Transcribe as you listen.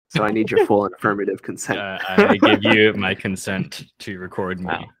So I need your full and affirmative consent. I give you my consent to record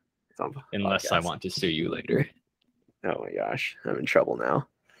me, wow. unless I want to sue you later. Oh my gosh, I'm in trouble now.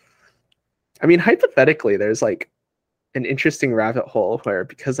 I mean, hypothetically, there's like an interesting rabbit hole where,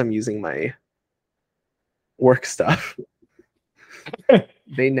 because I'm using my work stuff,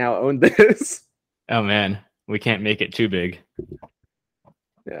 they now own this. Oh man, we can't make it too big.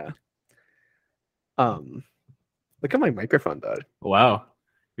 Yeah. Look at my microphone though. Wow.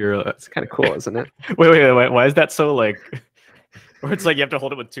 It's kind of cool, isn't it? Wait. Why is that so like where it's like you have to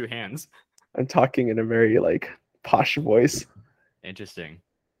hold it with two hands? I'm talking in a very like posh voice. Interesting.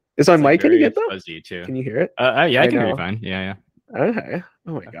 Is my mic any good though? Fuzzy too. Can you hear it? Yeah, I can hear you fine. Yeah. Okay.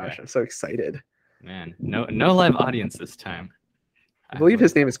 Oh my gosh, I'm so excited. Man, no live audience this time. I believe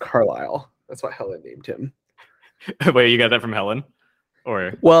his name is Carlisle. That's what Helen named him. Wait, you got that from Helen?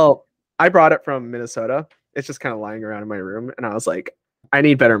 Or well, I brought it from Minnesota. It's just kind of lying around in my room, and I was like, I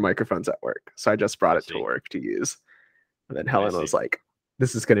need better microphones at work, so I just brought it to work to use. And then Helen was like,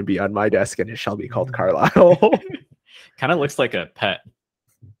 "This is going to be on my desk, and it shall be called Carlisle." Kind of looks like a pet.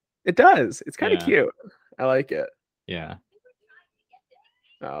 It does. It's kind of cute. I like it. Yeah.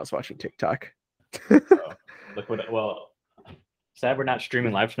 Oh, I was watching TikTok. Look what. Well, sad we're not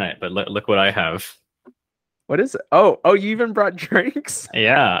streaming live tonight, but look what I have. What is it? Oh, you even brought drinks?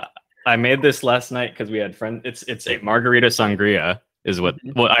 Yeah, I made this last night because we had friends. It's a margarita sangria. Is what?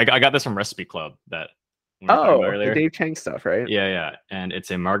 Well, I got this from Recipe Club. That. The Dave Chang stuff, right? Yeah, and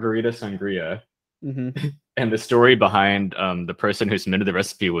it's a margarita sangria. Mm-hmm. And the story behind the person who submitted the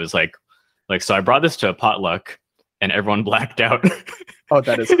recipe was like, so I brought this to a potluck, and everyone blacked out. Oh,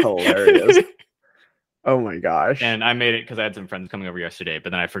 that is hilarious. Oh my gosh. And I made it because I had some friends coming over yesterday, but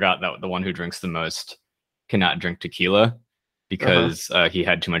then I forgot that the one who drinks the most cannot drink tequila because he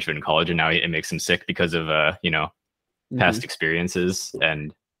had too much of it in college, and now it makes him sick because of past experiences.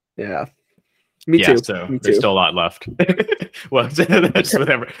 And yeah, me too. So there's still a lot left. Well, that's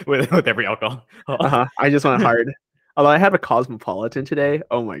with every alcohol. I just went hard. Although I had a Cosmopolitan today.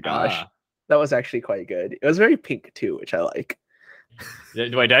 Oh my gosh, that was actually quite good. It was very pink too, which I like.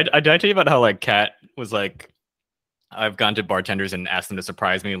 Did I tell you about how like Kat was like, I've gone to bartenders and asked them to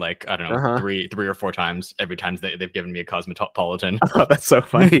surprise me like, I don't know, three or four times every time they've given me a Cosmopolitan. Oh, that's so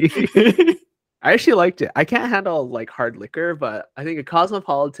funny. I actually liked it. I can't handle like hard liquor, but I think a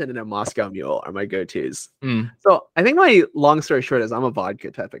Cosmopolitan and a Moscow Mule are my go-tos. So I think my long story short is I'm a vodka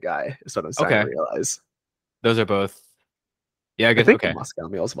type of guy, is what I'm starting to realize. Those are both. Yeah, I guess. I think Moscow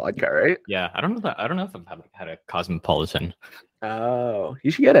Mule's vodka, right? Yeah, I don't know if I've had a Cosmopolitan. Oh, you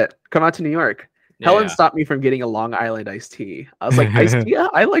should get it. Come out to New York. Helen stopped me from getting a Long Island iced tea. I was like, iced tea? Yeah,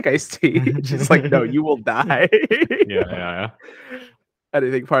 I like iced tea. She's like, no, you will die. Yeah. And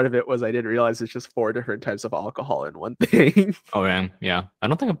I think part of it was I didn't realize it's just 4 different types of alcohol in one thing. Oh man, yeah. I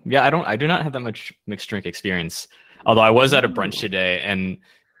do not have that much mixed drink experience. Although I was at a brunch today, and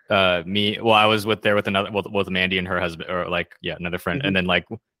I was with Mandy and her husband, or like another friend, and then like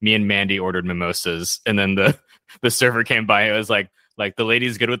me and Mandy ordered mimosas, and then the server came by. It was like the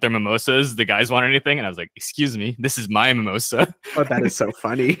ladies good with their mimosas, the guys want anything, and I was like, excuse me, this is my mimosa. Oh, that is so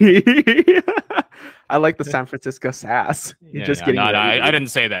funny. I like the San Francisco sass. You're just getting. I didn't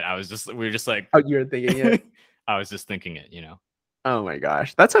say that. We were just like. Oh, you were thinking it. I was just thinking it. Oh my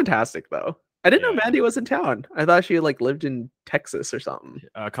gosh, that's fantastic though. I didn't know Mandy was in town. I thought she like lived in Texas or something.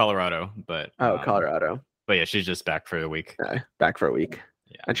 Colorado, but. Colorado. But yeah, she's just back for a week. Back for a week.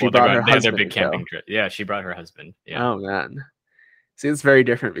 Yeah, and she brought her husband. They had their big camping trip. Yeah, she brought her husband. Yeah. Oh man. See, it's very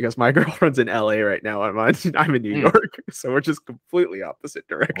different because my girlfriend's in LA right now. I'm in New York, so we're just completely opposite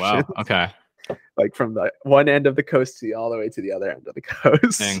directions. Wow. Okay. Like from the one end of the coast all the way to the other end of the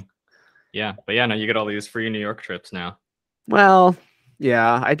coast. Dang. Yeah, but no, you get all these free New York trips now. Well,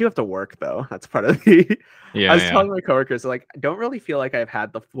 yeah, I do have to work though. That's part of the. I was telling my coworkers, like, I don't really feel like I've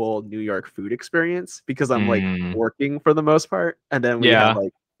had the full New York food experience because I'm like working for the most part, and then we have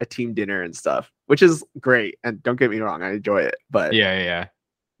like a team dinner and stuff, which is great. And don't get me wrong, I enjoy it, but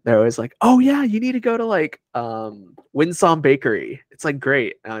they're always like, oh yeah, you need to go to like Winsome Bakery. It's like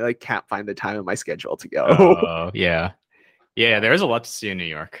great. And I like can't find the time in my schedule to go. Oh yeah. There's a lot to see in New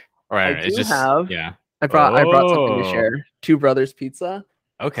York. All right, I brought something to share. Two Brothers Pizza.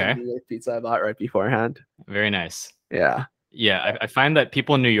 Okay. Pizza I bought right beforehand. Very nice. Yeah. Yeah, I find that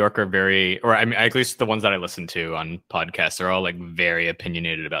people in New York are very, or I mean, at least the ones that I listen to on podcasts, are all like very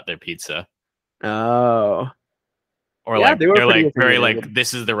opinionated about their pizza. Oh. Or like they're like very like,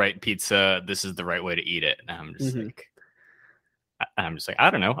 this is the right pizza, this is the right way to eat it. And I'm just like, I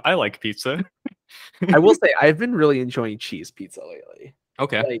don't know, I like pizza. I will say I've been really enjoying cheese pizza lately.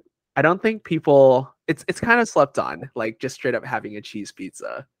 Okay. Like, I don't think people it's kind of slept on, like just straight up having a cheese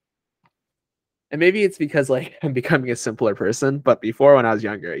pizza. And maybe it's because like I'm becoming a simpler person, but before when I was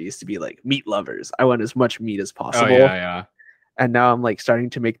younger, I used to be like meat lovers. I want as much meat as possible. Oh yeah. And now I'm like starting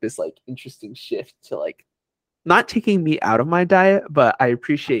to make this like interesting shift to like not taking meat out of my diet, but I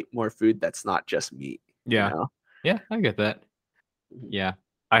appreciate more food that's not just meat. Yeah. You know? Yeah, I get that. Yeah.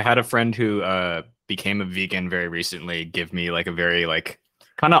 I had a friend who became a vegan very recently give me like a very like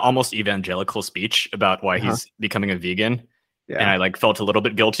kind of almost evangelical speech about why he's becoming a vegan. Yeah. And I like felt a little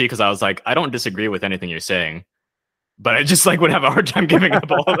bit guilty because I was like, I don't disagree with anything you're saying, but I just like would have a hard time giving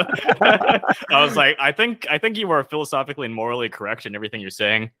up all that. I was like, I think you are philosophically and morally correct in everything you're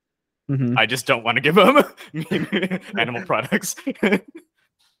saying. I just don't want to give up animal products.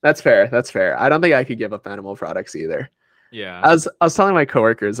 That's fair. That's fair. I don't think I could give up animal products either. Yeah. I was telling my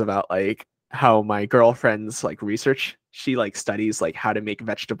coworkers about like how my girlfriend's like research, she like studies like how to make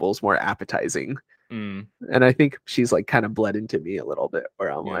vegetables more appetizing. And I think she's like kind of bled into me a little bit where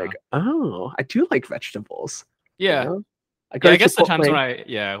I'm like, oh, I do like vegetables. Yeah. You know? I guess the times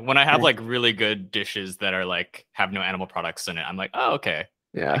when I have like really good dishes that are like have no animal products in it, I'm like, oh, okay.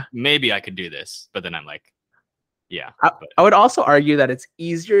 Yeah. Like, maybe I could do this. But then I'm like, yeah. I would also argue that it's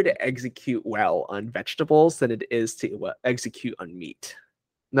easier to execute well on vegetables than it is to execute on meat.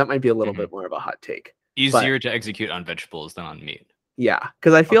 And that might be a little bit more of a hot take. Easier to execute on vegetables than on meat. Yeah,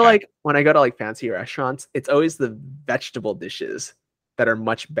 because I feel like when I go to like fancy restaurants, it's always the vegetable dishes that are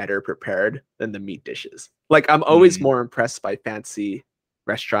much better prepared than the meat dishes. Like I'm always more impressed by fancy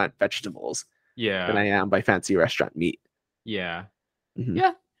restaurant vegetables than I am by fancy restaurant meat. Yeah.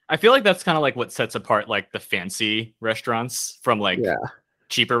 Yeah. I feel like that's kind of like what sets apart like the fancy restaurants from like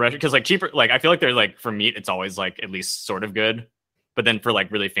cheaper restaurants. Because like cheaper, like I feel like they're like for meat, it's always like at least sort of good. But then for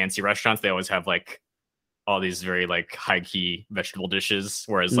like really fancy restaurants, they always have like all these very like high key vegetable dishes.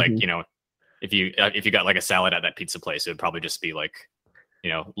 Whereas like, you know, if you got like a salad at that pizza place, it would probably just be like, you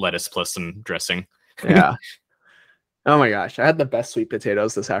know, lettuce plus some dressing. Yeah. Oh my gosh. I had the best sweet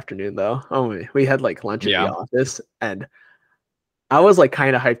potatoes this afternoon though. Oh, we had like lunch at the office and I was like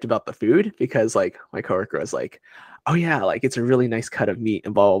kind of hyped about the food because like my coworker was like, oh yeah, like it's a really nice cut of meat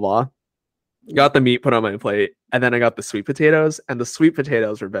and blah, blah, blah. Got the meat put on my plate and then I got the sweet potatoes and the sweet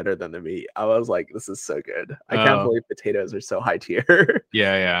potatoes were better than the meat. I was like, this is so good. I can't believe potatoes are so high tier.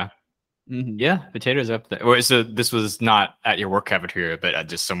 Yeah. Yeah, potatoes up there. Or so this was not at your work cafeteria, but at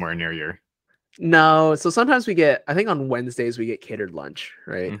just somewhere near your. No, so sometimes we get, I think on Wednesdays we get catered lunch,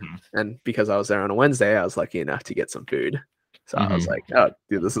 right? And because I was there on a Wednesday, I was lucky enough to get some food. So I was like, oh,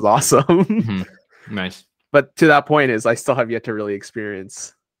 dude, this is awesome. Nice. But to that point is I still have yet to really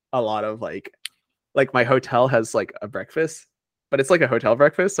experience a lot of like my hotel has like a breakfast, but it's like a hotel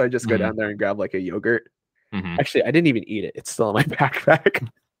breakfast. So I just go down there and grab like a yogurt. Actually, I didn't even eat it. It's still in my backpack.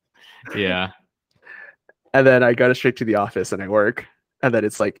 Yeah. And then I go straight to the office and I work. And then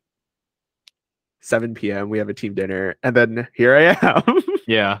it's like 7 p.m. We have a team dinner. And then here I am.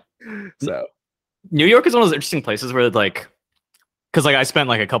 Yeah. So New York is one of those interesting places where like, because like I spent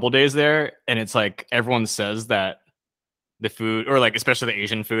like a couple days there and it's like everyone says that the food or like especially the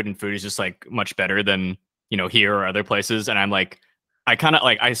Asian food and food is just like much better than, you know, here or other places. And I'm like, I kind of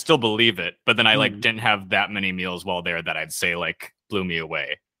like, I still believe it, but then I like didn't have that many meals while there that I'd say like blew me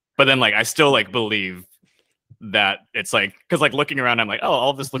away. But then like, I still like believe that it's like, cause like looking around, I'm like, oh, all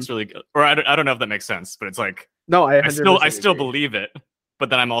of this looks really good. Or I don't know if that makes sense, but it's like, no, I still believe it. But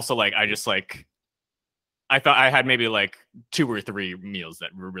then I'm also like, I just like, I thought I had maybe like 2 or 3 meals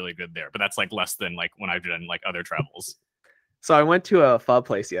that were really good there, but that's like less than like when I've done like other travels. So I went to a pho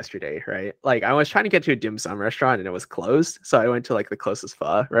place yesterday, right? Like I was trying to get to a dim sum restaurant and it was closed. So I went to like the closest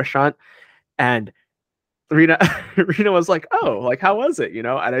pho restaurant and Rena was like, oh, like how was it? You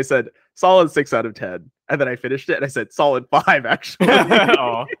know? And I said, solid 6 out of 10. And then I finished it and I said, solid 5 actually.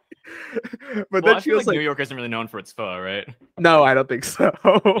 Oh. But then she was like, New York isn't really known for its pho, right? No, I don't think so.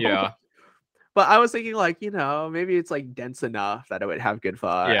 Yeah. But I was thinking like, you know, maybe it's like dense enough that it would have good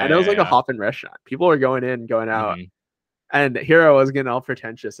pho. Yeah, and it was like a hop-in restaurant. People were going in, going out. And here I was getting all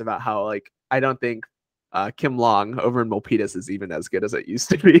pretentious about how like I don't think Kim Long over in Milpitas is even as good as it used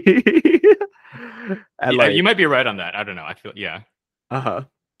to be. And like, you might be right on that. I don't know. I feel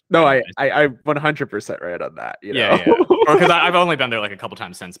No, I 100% right on that. You know? Yeah. Or because I've only been there like a couple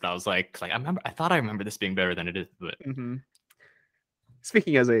times since, but I was like I thought I remember this being better than it is. But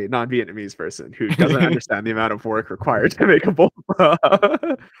speaking as a non-Vietnamese person who doesn't understand the amount of work required to make a bowl.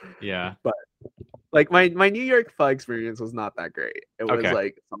 Yeah. But like my New York pho experience was not that great. It was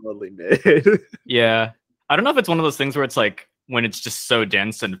like solidly mid. Yeah. I don't know if it's one of those things where it's like when it's just so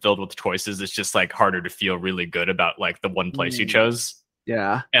dense and filled with choices, it's just like harder to feel really good about like the one place you chose.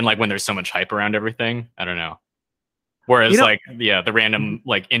 Yeah. And like when there's so much hype around everything, I don't know. Whereas like the random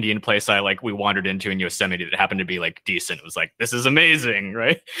like Indian place we wandered into in Yosemite that happened to be like decent. It was like, this is amazing,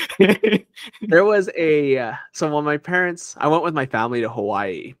 right? There was so when I went with my family to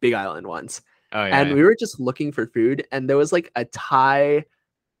Hawaii, Big Island once. Oh, yeah, and we were just looking for food, and there was like a Thai,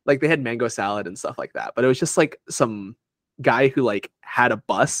 like they had mango salad and stuff like that, but it was just like some guy who like had a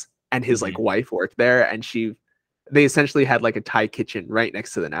bus and his like wife worked there, and they essentially had like a Thai kitchen right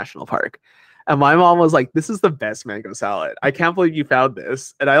next to the national park. And my mom was like, this is the best mango salad. I can't believe you found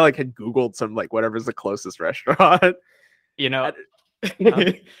this. And I like had Googled some like whatever's the closest restaurant. You know,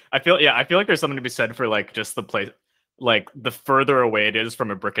 I feel like there's something to be said for like just the place, like the further away it is from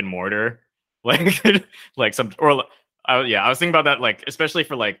a brick and mortar, like like some or I was thinking about that, like especially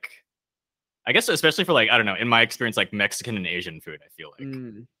for like, I guess especially for like, I don't know, in my experience, like Mexican and Asian food, I feel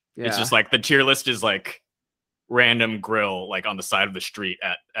like it's just like the tier list is like random grill like on the side of the street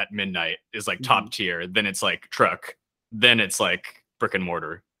at midnight is like top tier, then it's like truck, then it's like brick and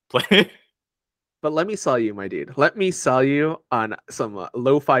mortar play. But let me sell you, my dude. Let me sell you on some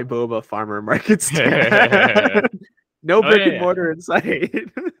lo-fi boba farmer market stand. No brick and mortar in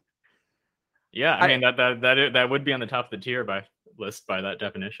sight. Yeah, I mean that would be on the top of the tier by that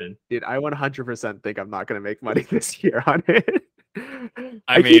definition. Dude, I 100% think I'm not going to make money this year on it.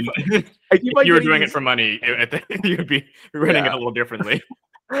 I mean, if you were doing it for money, I think you'd be running it a little differently.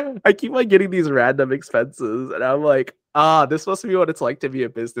 I keep like getting these random expenses, and I'm like, this must be what it's like to be a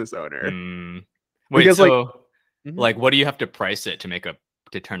business owner. Wait, because, so like, what do you have to price it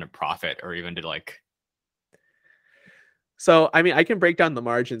to turn a profit, or even to like? So, I mean, I can break down the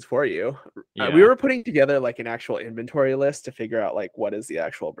margins for you. Yeah. We were putting together like an actual inventory list to figure out like what is the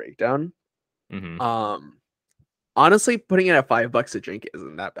actual breakdown. Honestly, putting it at $5 a drink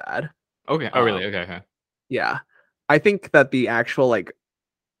isn't that bad. Okay. Oh, really? Okay. Yeah, I think that the actual like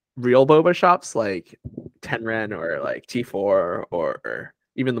real boba shops like Tenren or like T4 or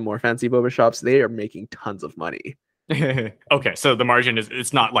even the more fancy boba shops, they are making tons of money. Okay, so the margin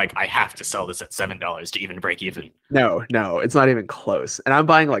it's not like I have to sell this at $7 to even break even. No, it's not even close. And I'm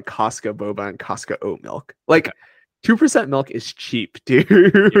buying like Costco boba and Costco oat milk. Like 2% milk is cheap, dude.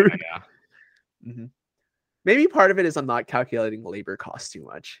 Yeah. Maybe part of it is I'm not calculating labor costs too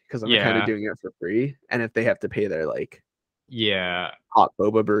much because I'm kind of doing it for free. And if they have to pay their like hot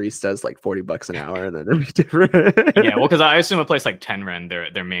boba baristas like $40 an hour, and then it'll be different. Yeah, well, because I assume a place like Tenren,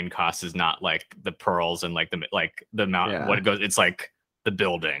 their main cost is not like the pearls and like the amount what it goes. It's like the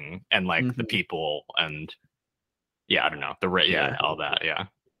building and like the people and I don't know all that. Yeah,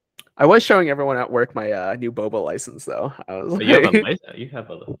 I was showing everyone at work my new boba license though. I was like, you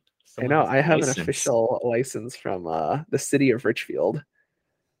have a I know I have an official license from the city of Richfield.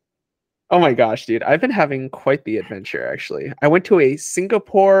 Oh my gosh, dude. I've been having quite the adventure, actually. I went to a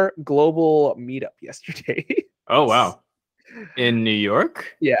Singapore global meetup yesterday. Oh, wow. In New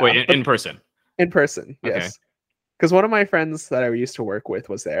York? Yeah. Wait, in person? In person, yes. Because one of my friends that I used to work with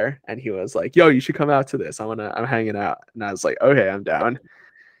was there, and he was like, yo, you should come out to this. I'm hanging out. And I was like, okay, I'm down.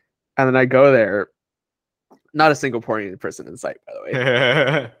 And then I go there. Not a Singaporean person in sight, by the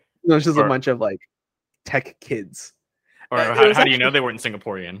way. It was just a bunch of like tech kids. Or how do you know they weren't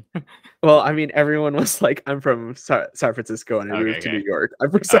Singaporean? Well, I mean, everyone was like, I'm from San Francisco and I moved to New York.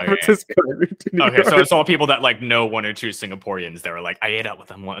 I'm from San Francisco and I moved to New York. Okay, so it's all people that like know one or two Singaporeans that were like, I ate out with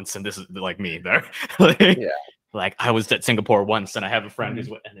them once and this is like me there. Like I was at Singapore once and I have a friend who's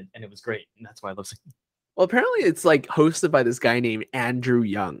and it was great. And that's why I love Singapore. Well, apparently it's like hosted by this guy named Andrew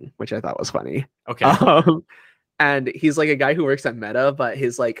Young, which I thought was funny. Okay. And he's like a guy who works at Meta, but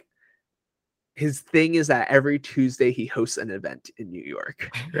his thing is that every Tuesday he hosts an event in New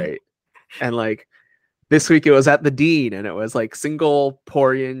York, right? And like this week it was at the Dean, and it was like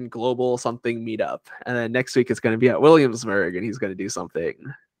Singaporean global something meetup. And then next week it's going to be at Williamsburg, and he's going to do something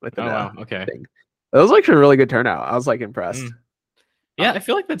with the thing. It was like a really good turnout. I was like impressed. Yeah, I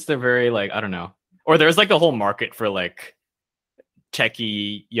feel like that's the very like, I don't know. Or there's like a whole market for like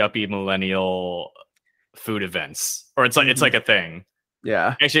techie, yuppie, millennial food events. Or it's like a thing.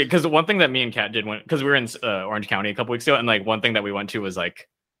 Yeah, actually, because one thing that me and Kat did because we were in Orange County a couple weeks ago, and like one thing that we went to was like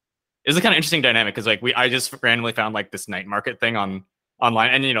it was a kind of interesting dynamic because like I just randomly found like this night market thing online,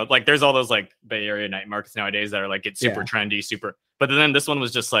 and like there's all those like Bay Area night markets nowadays that are like it's super trendy, but then this one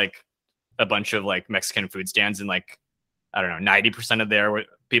was just like a bunch of like Mexican food stands, and like I don't know, 90% of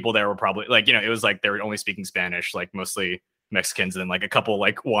people there were probably like it was like they were only speaking Spanish, like mostly Mexicans, and then like a couple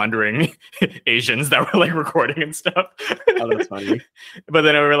like wandering Asians that were like recording and stuff. Oh, that's funny. But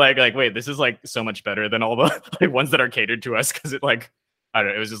then we were like wait, this is like so much better than all the like ones that are catered to us, because it like I don't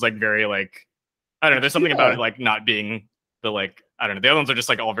know, it was just like very like I don't know, there's something about it like not being the like I don't know. The other ones are just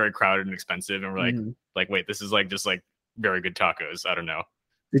like all very crowded and expensive, and we're like wait, this is like just like very good tacos. I don't know.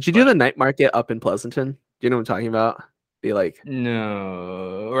 Did you do the night market up in Pleasanton? Do you know what I'm talking about? The like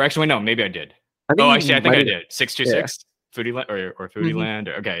no, or actually no, maybe I did. I think I did. 626 Foodie Land or Foodie Land.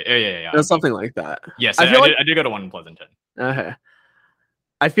 Or, okay, yeah. No, something like that. Yes, I did go to one in Pleasanton. Okay.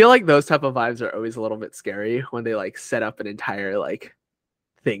 I feel like those type of vibes are always a little bit scary when they like set up an entire like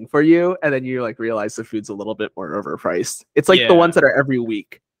thing for you, and then you like realize the food's a little bit more overpriced. It's like the ones that are every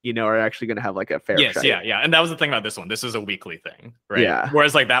week, you know, are actually going to have like a fair. Yes, yeah. And that was the thing about this one. This was a weekly thing, right? Yeah.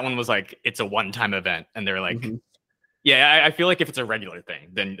 Whereas like that one was like it's a one-time event, and they're like, yeah, I feel like if it's a regular thing,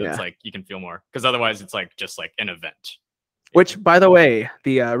 then it's like you can feel more, because otherwise it's like just like an event. Which, by the way,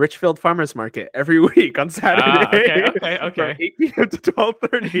 the Richfield Farmers Market every week on Saturday. Okay. From 8 p.m. to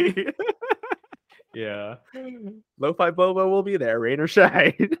 12:30. Yeah. Lo-Fi Boba will be there, rain or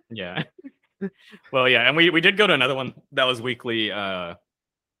shine. Yeah. Well, yeah, and we did go to another one that was weekly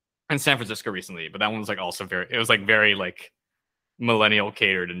in San Francisco recently, but that one was like also it was like very like millennial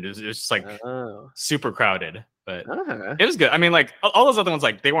catered, and it was just like super crowded, but it was good. I mean, like all those other ones,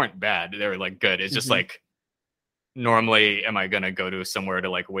 like they weren't bad, they were like good. It's just like normally am I gonna go to somewhere to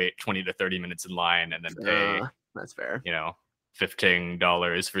like wait 20 to 30 minutes in line and then pay that's fair, you know,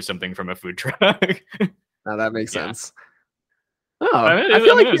 $15 for something from a food truck? Now that makes sense. I mean,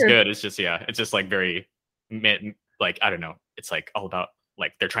 it was good. It's just it's just like very like I don't know, it's like all about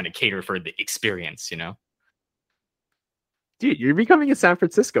like they're trying to cater for the experience, you know. Dude, you're becoming a San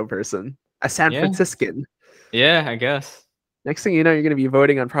Francisco person, a San Franciscan. Yeah, I guess. Next thing you know, you're going to be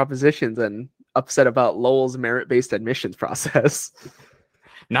voting on propositions and upset about Lowell's merit-based admissions process.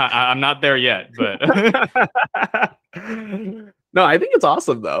 No, I'm not there yet, but no, I think it's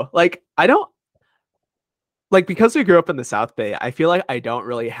awesome though. Like, I don't like, because we grew up in the South Bay, I feel like I don't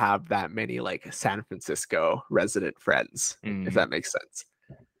really have that many like San Francisco resident friends, if that makes sense.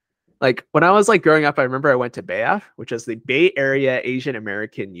 Like when I was like growing up, I remember I went to BAYAF, which is the Bay Area Asian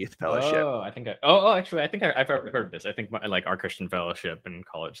American Youth Fellowship. Actually, I think I've heard of this. I think like our Christian fellowship in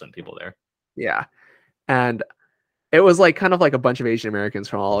college sent people there. Yeah. And it was like kind of like a bunch of Asian Americans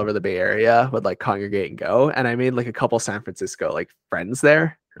from all over the Bay Area would like congregate and go. And I made like a couple San Francisco like friends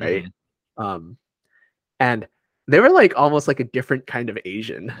there. Right. And they were like almost like a different kind of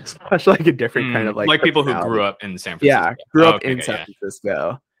Asian, especially like a different kind of like people who grew up in San Francisco. Yeah. Grew up in San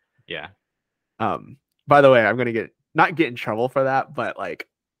Francisco. Yeah. By the way, I'm gonna not get in trouble for that, but like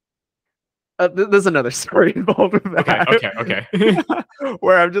there's another story involved with that. Okay.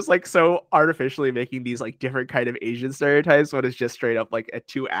 Where I'm just like so artificially making these like different kind of Asian stereotypes when it's just straight up like a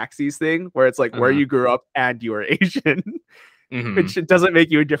two axes thing where it's like where you grew up and you are Asian. Which it doesn't make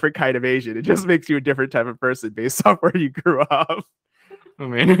you a different kind of Asian. It just makes you a different type of person based on where you grew up. I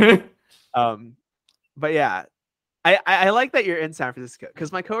mean, but yeah. I like that you're in San Francisco,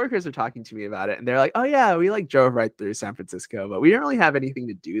 because my coworkers are talking to me about it and they're like, oh yeah, we like drove right through San Francisco, but we didn't really have anything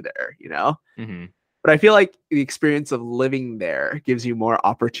to do there, you know? But I feel like the experience of living there gives you more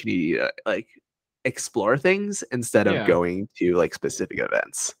opportunity to like explore things instead of going to like specific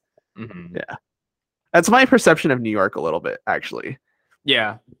events. Yeah. That's my perception of New York a little bit, actually.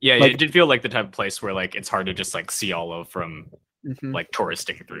 Yeah. Like, it did feel like the type of place where like it's hard to just like see all of from like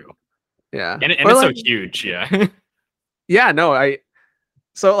touristing through. Yeah. And it's like, so huge. Yeah. Yeah, no,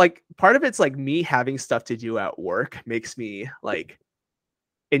 so like part of it's like me having stuff to do at work makes me like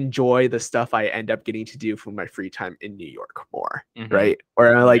enjoy the stuff I end up getting to do for my free time in New York more, right?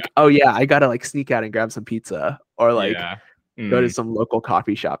 Or I'm like, oh yeah, I gotta like sneak out and grab some pizza, or like go to some local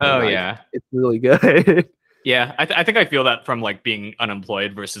coffee shop. It's really good. Yeah, I think I feel that from like being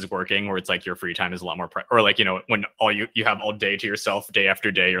unemployed versus working, where it's like your free time is a lot more or like, you know, when all you have all day to yourself, day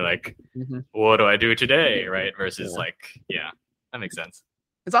after day, you're like, what do I do today, right? Versus like, that makes sense.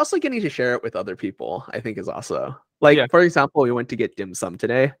 It's also getting to share it with other people, I think, is also like, for example, we went to get dim sum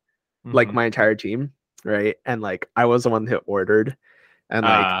today, like my entire team, right? And like I was the one who ordered, and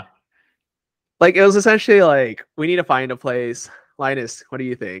like it was essentially like, we need to find a place. Linus, what do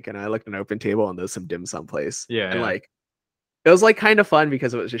you think? And I looked at an open table and there's some dim sum place. And like it was like kind of fun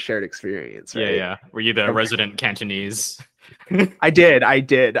because it was just shared experience, right? Yeah. Were you the resident Cantonese? I did.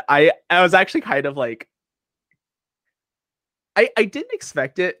 I was actually kind of like, I didn't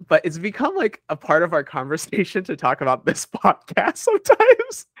expect it, but it's become like a part of our conversation to talk about this podcast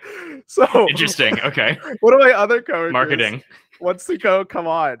sometimes. So interesting. Okay. One of my other coworkers marketing wants to go, come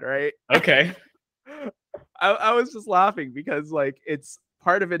on, right? Okay. I was just laughing because like it's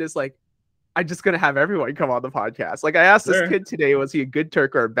part of it is like, I'm just gonna have everyone come on the podcast. Like I asked this kid today, was he a good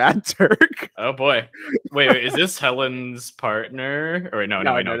Turk or a bad Turk? Oh boy. Wait, is this Helen's partner? Or no,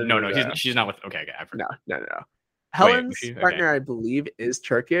 she's not with. Okay, I've heard. No. Helen's partner, I believe, is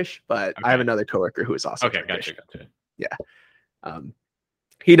Turkish, but I have another coworker who is also Turkish. Gotcha. Yeah.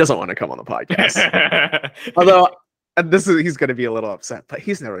 He doesn't want to come on the podcast. Although he's going to be a little upset, but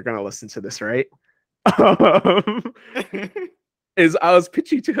he's never going to listen to this, right? I was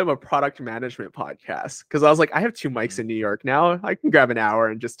pitching to him a product management podcast because I was like, I have 2 mics in New York now. I can grab an hour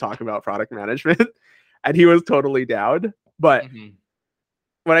and just talk about product management. And he was totally down. But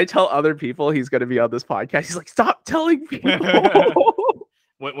when I tell other people he's going to be on this podcast, he's like, stop telling people.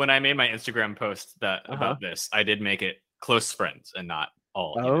 When I made my Instagram post about this, I did make it close friends and not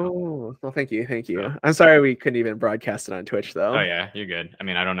all. Oh, well, thank you. I'm sorry we couldn't even broadcast it on Twitch, though. Oh, yeah, you're good. I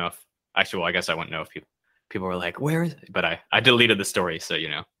mean, I don't know if... Actually, well, I guess I wouldn't know if people were like, where is it? But I deleted the story, so you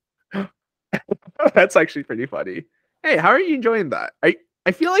know. That's actually pretty funny. Hey, how are you enjoying that?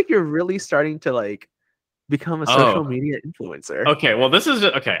 I feel like you're really starting to like become a social media influencer. Okay, well, this is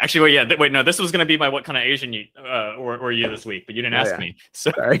okay. Actually, wait, no, this was gonna be my what kind of Asian you were you this week, but you didn't ask me.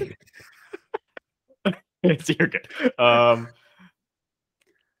 So sorry. You're good.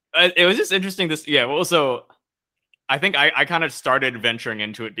 It was just interesting. So I think I kind of started venturing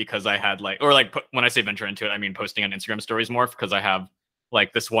into it because I had when I say venture into it, I mean posting on Instagram stories more because I have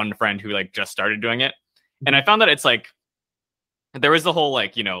like this one friend who like just started doing it, and I found that it's like there was the whole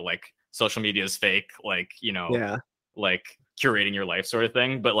like social media is fake, like like curating your life sort of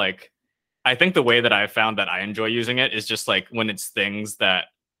thing, but like I think the way that I found that I enjoy using it is just like when it's things that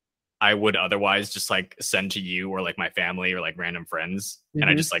I would otherwise just like send to you or like my family or like random friends, and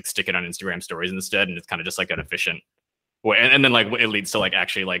I just like stick it on Instagram stories instead, and it's kind of just like an efficient way, and then like it leads to like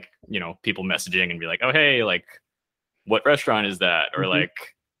actually like people messaging and be like, oh hey, like what restaurant is that, or like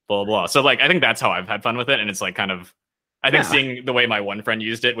blah blah blah. So like I think that's how I've had fun with it, and it's like kind of I think seeing the way my one friend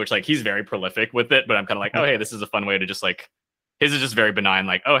used it, which like he's very prolific with it, but I'm kind of like, oh hey, this is a fun way to just like his is just very benign,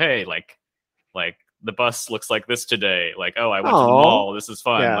 like oh hey, like the bus looks like this today, like oh I went to the mall, this is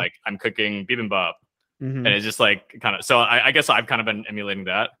fun, like I'm cooking bibimbap, and it's just like kind of, so I guess I've kind of been emulating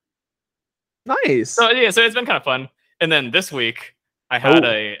that. Nice. So yeah, so it's been kind of fun. And then this week I had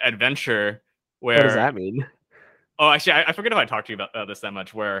a adventure where... What does that mean? Oh, actually, I forget if I talked to you about this that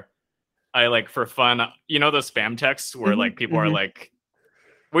much, where I like for fun, those spam texts where like people are like,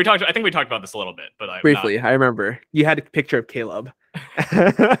 I think we talked about this a little bit, but briefly, I remember you had a picture of Caleb.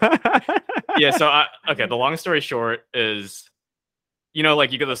 Yeah. So the long story short is,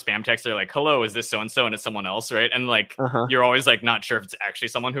 like you get those spam texts, they're like, hello, is this so-and-so? And it's someone else, right? And like, you're always like not sure if it's actually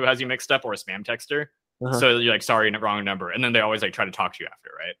someone who has you mixed up or a spam texter. So you're like, sorry, wrong number. And then they always like try to talk to you after,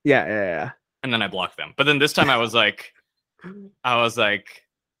 right? Yeah. And then I blocked them. But then this time I was like,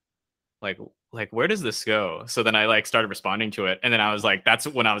 where does this go? So then I like started responding to it. And then I was like, that's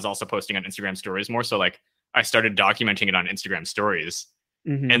when I was also posting on Instagram stories more. So like I started documenting it on Instagram stories.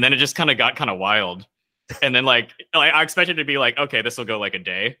 And then it just kind of got kind of wild. And then like I expected it to be like, okay, this will go like a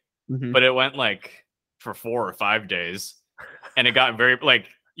day. But it went like for 4 or 5 days. And it got very like,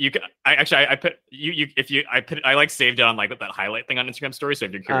 I saved it on like that highlight thing on Instagram story. So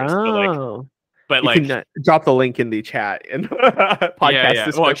if you're curious, but you can drop the link in the chat and podcast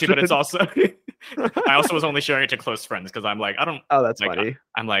description. Well, actually, but it's also I also was only sharing it to close friends because I'm like, I don't. Oh, that's funny.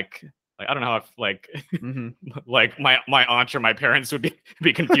 I'm like I don't know if like like my aunt or my parents would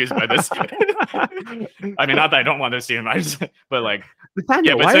be confused by this. I mean, not that I don't want to see them. But like,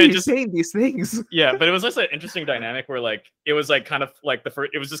 Nathaniel, why are you saying these things? Yeah, but it was just an interesting dynamic where like it was like kind of like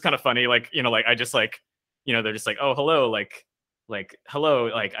it was just kind of funny, like like I just like they're just like, oh hello, like hello,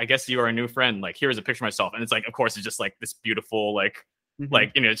 like I guess you are a new friend, like here's a picture of myself, and it's like of course it's just like this beautiful like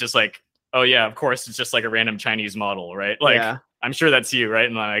it's just like, oh yeah, of course it's just like a random Chinese model, right? Like I'm sure that's you, right?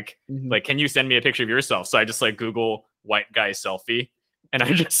 And like can you send me a picture of yourself? So I just like Google white guy selfie, and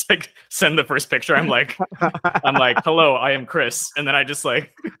I just like send the first picture. I'm like hello, I am Chris, and then I just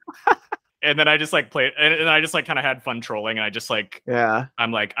like and then I just like played, and I just like kind of had fun trolling, and I just like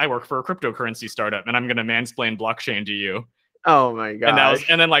I'm like, I work for a cryptocurrency startup, and I'm gonna mansplain blockchain to you. Oh my god!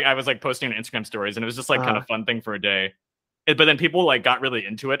 And then like I was like posting on Instagram stories, and it was just like kind of fun thing for a day. But then people like got really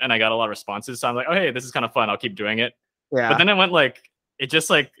into it, and I got a lot of responses. So I'm like, oh hey, this is kind of fun. I'll keep doing it. Yeah. But then it went like it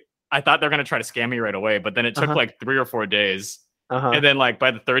just like I thought they're gonna try to scam me right away, but then it took like 3 or 4 days, and then like by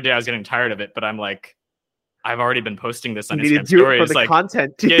the 3rd day I was getting tired of it. But I'm like, I've already been posting this on Instagram stories, for the like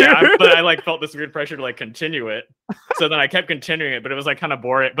content. Too. But I like felt this weird pressure to like continue it. So then I kept continuing it, but it was like kind of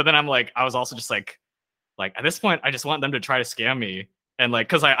boring. But then I'm like, I was also just like at this point, I just want them to try to scam me, and like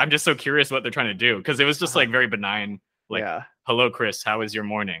because I'm just so curious what they're trying to do, because it was just like very benign, like hello Chris, how is your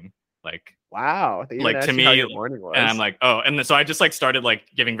morning, like Wow. They like to me, how your morning was. And I'm like, oh, and then, so I just like started like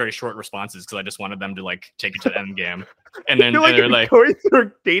giving very short responses because I just wanted them to like take it to the end game. And then You're they're like, going through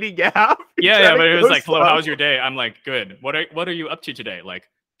a dating app. Yeah, but it was like, hello, how's your day? I'm like, good. What are you up to today? Like,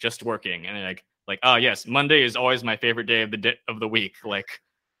 just working. And they're like, oh yes, Monday is always my favorite day of the week. Like,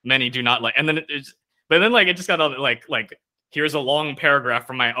 many do not like. And then but then like it just got all like here's a long paragraph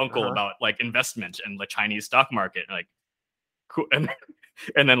from my uncle about like investment and the Chinese stock market. Like, cool.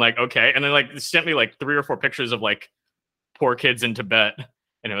 And then like, okay. And then like sent me like 3 or 4 pictures of like poor kids in Tibet.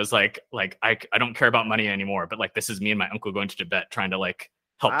 And it was like I don't care about money anymore, but like this is me and my uncle going to Tibet trying to like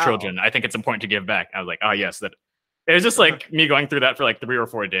help children. I think it's important to give back. I was like, oh yes, that it was just like me going through that for like 3 or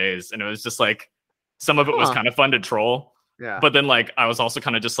 4 days. And it was just like some of it was kind of fun to troll. Yeah. But then like I was also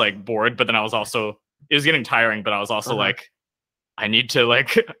kind of just like bored, but then I was also, it was getting tiring, but I was also like, I need to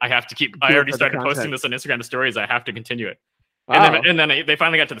like, I have to keep, I already started posting this on Instagram stories. I have to continue it. Wow. And then they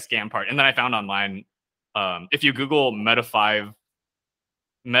finally got to the scam part. And then I found online, if you Google Meta 5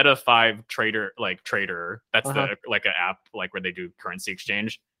 trader, that's the like an app like where they do currency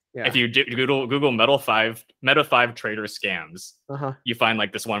exchange. Yeah. If you Google Meta 5 trader scams, you find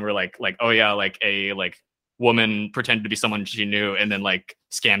like this one where like oh yeah, like a woman pretended to be someone she knew and then like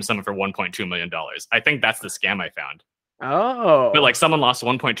scammed someone for $1.2 million. I think that's the scam I found. Oh, but like someone lost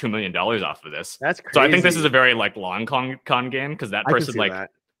 $1.2 million off of this. That's crazy. So I think this is a very like long con game because that person like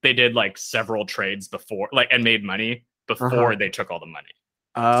they did like several trades before like and made money before they took all the money.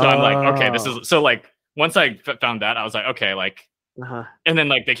 So I'm like, okay, this is so like once I found that I was like, okay, like, and then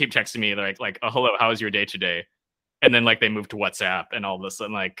like they keep texting me they're like, oh, hello, how was your day today? And then like they moved to WhatsApp and all this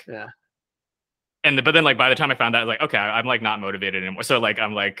and like but then like by the time I found that I was like, okay, I'm like not motivated anymore. So like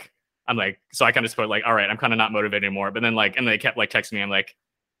I'm like so I kind of put like, all right, I'm kind of not motivated anymore. But then like and they kept like texting me. I'm like,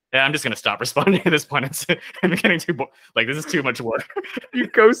 yeah, I'm just gonna stop responding at this point. I'm getting too like this is too much work. You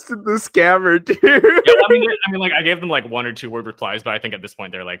ghosted the scammer, dude. Yeah, I mean, like I gave them like 1 or 2 word replies, but I think at this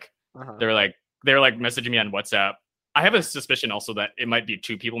point they're like messaging me on WhatsApp. I have a suspicion also that it might be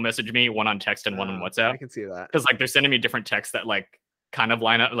 2 people messaging me, one on text and one on WhatsApp. I can see that because like they're sending me different texts that like kind of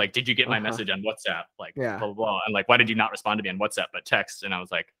line up. Like, did you get my message on WhatsApp? Like, blah, blah, blah. And like, why did you not respond to me on WhatsApp but text? And I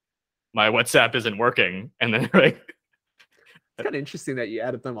was like, my WhatsApp isn't working. And then like, it's kind of interesting that you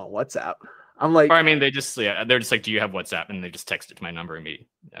added them on WhatsApp. I'm like, or I mean, they're just like, do you have WhatsApp? And they just texted to my number and me.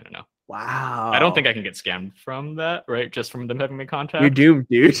 I don't know. Wow. I don't think I can get scammed from that, right? Just from them having me contact. You're doomed,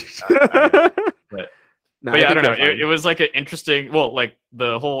 dude. But yeah, I don't know. It was like an interesting, well, like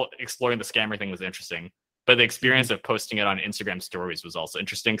the whole exploring the scammer thing was interesting. But the experience of posting it on Instagram stories was also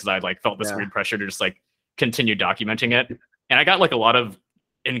interesting because I like felt this weird pressure to just like continue documenting it. And I got like a lot of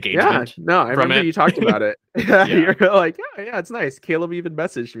engagement. Yeah, no, I remember you talked about it. You're like, yeah, it's nice. Caleb even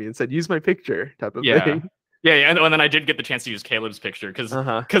messaged me and said, use my picture type of thing. Yeah, and then I did get the chance to use Caleb's picture because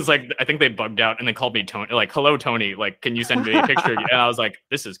like I think they bugged out and they called me Tony, like, hello Tony, like, can you send me a picture? And I was like,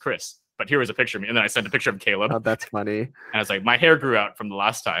 this is Chris, but here is a picture of me. And then I sent a picture of Caleb. Oh, that's funny. And I was like, my hair grew out from the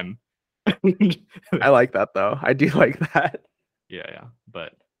last time. I like that though. I do like that. Yeah.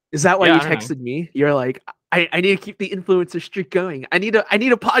 But is that why you texted me? You're like, I need to keep the influencer streak going. I need a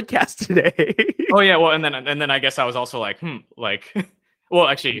podcast today. Oh yeah, well, and then I guess I was also like, well,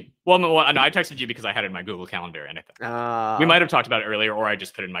 actually, no, I texted you because I had it in my Google Calendar, and we might have talked about it earlier, or I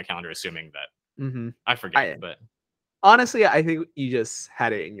just put it in my calendar, assuming that I forget. But honestly, I think you just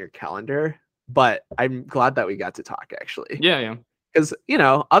had it in your calendar. But I'm glad that we got to talk. Actually, yeah. Because,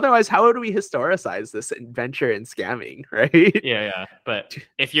 otherwise, how would we historicize this adventure in scamming, right? Yeah. But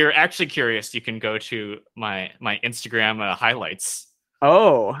if you're actually curious, you can go to my Instagram highlights.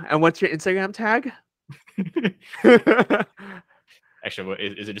 Oh, and what's your Instagram tag? Actually, what,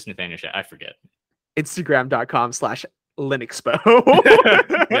 is it just Nathaniel Shat? I forget.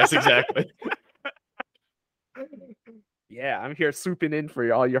 Instagram.com/Linuxpo. Yes, exactly. Yeah, I'm here swooping in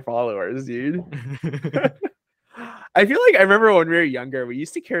for all your followers, dude. I feel like I remember when we were younger, we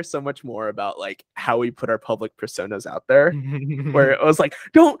used to care so much more about like how we put our public personas out there, where it was like,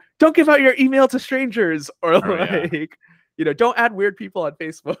 don't give out your email to strangers, or don't add weird people on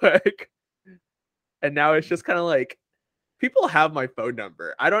Facebook. And now it's just kind of like, people have my phone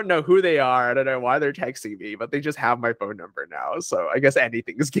number. I don't know who they are. I don't know why they're texting me, but they just have my phone number now. So I guess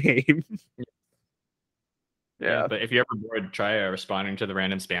anything's game. Yeah, but if you're ever bored, try responding to the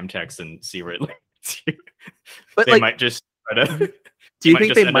random spam text and see where it leads. But they might just try to, do you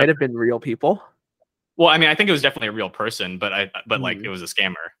think they might have been real people? Well, I mean, I think it was definitely a real person, but like it was a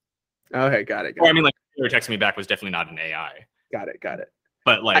scammer. Okay, got it. I mean, like whoever texted me back was definitely not an AI. Got it.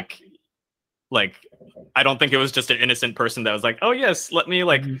 But like I don't think it was just an innocent person that was like, oh yes, let me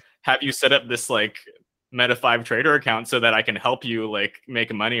like have you set up this like Meta 5 trader account so that I can help you like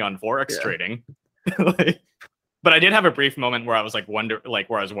make money on Forex trading. Like, but I did have a brief moment where I was like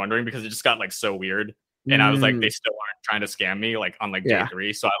wondering because it just got like so weird. And I was like, they still aren't trying to scam me like on like day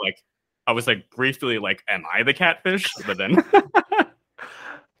 3. So I was like briefly like, am I the catfish? But then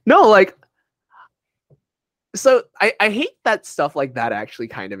no, like, so I hate that stuff like that actually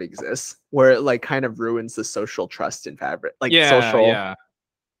kind of exists, where it like kind of ruins the social trust in fabric, like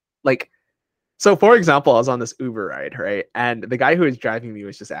like. So, for example, I was on this Uber ride, right? And the guy who was driving me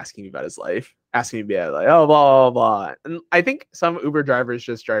was just asking me about his life, asking me about like, oh, blah, blah, blah. And I think some Uber drivers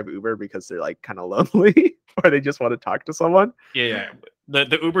just drive Uber because they're like kind of lonely or they just want to talk to someone. Yeah.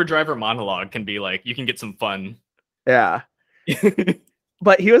 The Uber driver monologue can be like, you can get some fun. Yeah.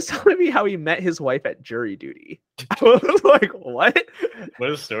 But he was telling me how he met his wife at jury duty. I was like, what?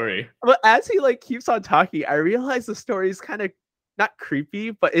 What a story. But as he like keeps on talking, I realize the story is kind of not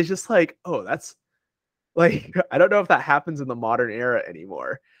creepy, but it's just like, oh, that's like, I don't know if that happens in the modern era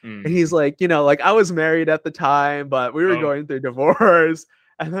anymore. And he's like, you know, like I was married at the time, but we were going through divorce.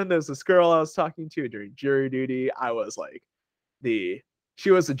 And then there's this girl I was talking to during jury duty. I was like she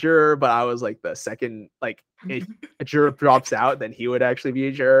was a juror, but I was like the second, like if a juror drops out, then he would actually be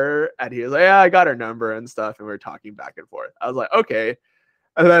a juror. And he was like, yeah, I got her number and stuff. And we were talking back and forth. I was like, okay.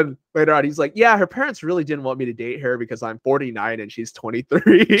 And then later on, he's like, yeah, her parents really didn't want me to date her because I'm 49 and she's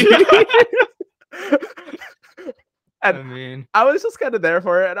 23. And I mean, I was just kind of there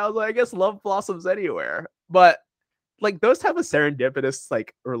for it. And I was like, I guess love blossoms anywhere. But like those type of serendipitous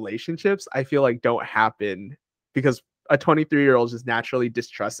like relationships, I feel like don't happen because a 23-year-old just naturally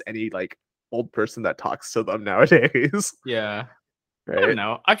distrusts any like old person that talks to them nowadays. Yeah. Right? I don't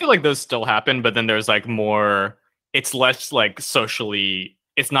know. I feel like those still happen, but then there's like more, it's less like socially,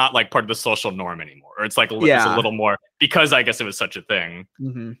 it's not like part of the social norm anymore. Or it's like it's a little more, because I guess it was such a thing.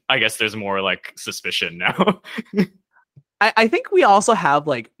 I guess there's more like suspicion now. I think we also have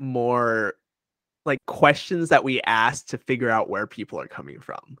like more like questions that we ask to figure out where people are coming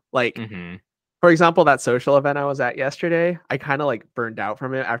from. Like, for example, that social event I was at yesterday, I kind of like burned out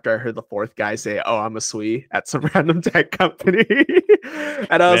from it after I heard the fourth guy say, oh, I'm a Swede at some random tech company.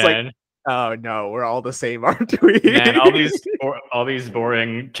 And I was like, oh no, we're all the same, aren't we? Man, all these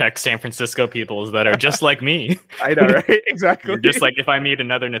boring Czech San Francisco peoples that are just like me. I know, right? Exactly. You're just like if I meet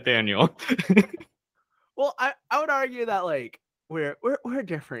another Nathaniel. Well, I would argue that like we're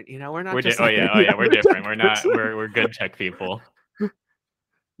different, you know. We're not. We're we're different. We're not. We're good tech people.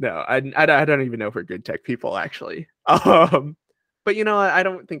 No, I don't even know if we're good tech people actually. But you know, I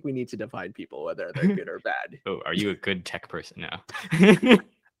don't think we need to define people whether they're good or bad. Oh, are you a good tech person now?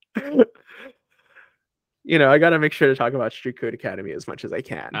 You know, I got to make sure to talk about Street Code Academy as much as I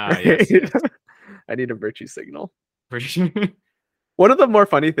can. Right? Yes. I need a virtue signal. One of the more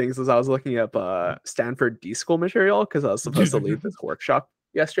funny things is I was looking up Stanford D-School material because I was supposed to lead this workshop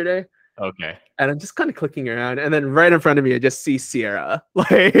yesterday. Okay. And I'm just kind of clicking around, and then right in front of me, I just see Sierra,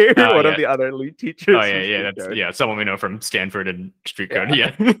 like one of the other lead teachers. Oh that's someone we know from Stanford and Street Code.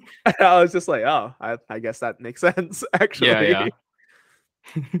 Yeah. And I was just like, oh, I guess that makes sense. Actually. Yeah.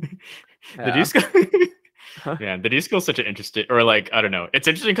 The D-School. Yeah, the D-School is such an interesting, or like I don't know. It's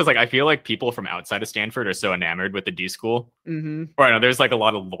interesting because like I feel like people from outside of Stanford are so enamored with the D-School. Or I know there's like a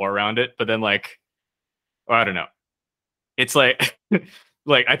lot of lore around it, but then like, or I don't know. It's like.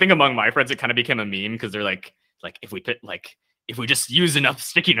 Like I think among my friends it kind of became a meme because they're like if we just use enough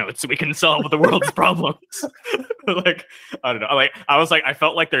sticky notes we can solve the world's problems. Like I don't know. Like I was like I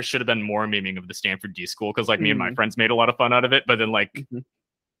felt like there should have been more memeing of the Stanford D-School because like me and my friends made a lot of fun out of it, but then like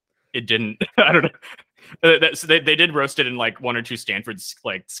it didn't. I don't know. So they did roast it in like one or two Stanford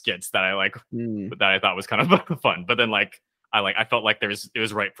like skits that I like that I thought was kind of fun, but then like I felt like it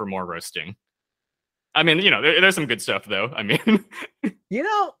was ripe for more roasting. I mean, you know, there's some good stuff, though. I mean, you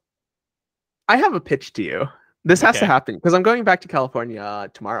know, I have a pitch to you. This has to happen because I'm going back to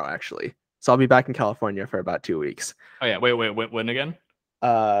California tomorrow, actually. So I'll be back in California for about 2 weeks. Oh, yeah. Wait, when again?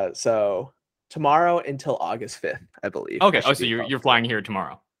 So tomorrow until August 5th, I believe. Okay. Oh, so you're flying here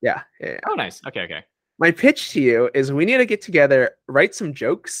tomorrow? Yeah. Oh, nice. Okay. My pitch to you is we need to get together, write some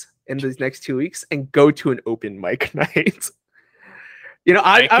jokes in these next 2 weeks, and go to an open mic night. You know,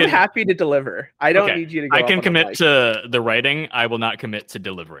 I'm happy to deliver. I don't need you to go. I can commit to the writing. I will not commit to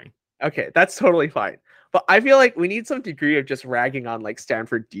delivering. Okay, that's totally fine. But I feel like we need some degree of just ragging on like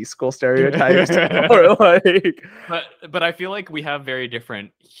Stanford D-School stereotypes. Or like... But I feel like we have very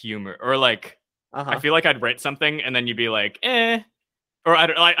different humor. Or like, I feel like I'd write something and then you'd be like, eh. Or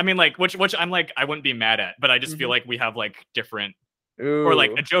I mean, like, which I'm like, I wouldn't be mad at. But I just feel like we have like different. Ooh. Or like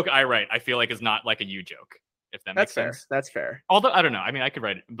a joke I write, I feel like is not like a you joke. If that makes sense. That's fair. Although I don't know. I mean, I could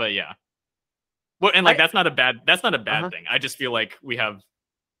write it, but yeah. Well, and like that's not a bad thing. I just feel like we have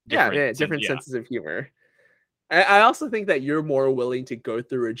different senses of humor. I also think that you're more willing to go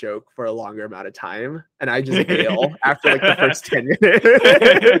through a joke for a longer amount of time, and I just bail after like the first 10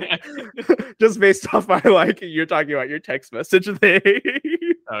 minutes, just based off my like you're talking about your text message thing.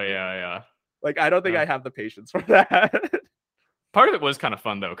 Oh yeah. Like I don't think I have the patience for that. Part of it was kind of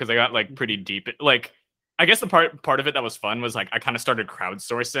fun though, because I got like pretty deep. Like I guess the part of it that was fun was like I kind of started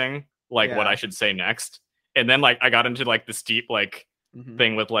crowdsourcing like what I should say next, and then like I got into like this deep like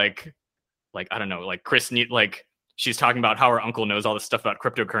thing with like I don't know, like Chris like she's talking about how her uncle knows all this stuff about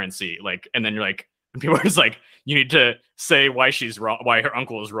cryptocurrency, like, and then you're like, and people are just like, you need to say why she's wrong, why her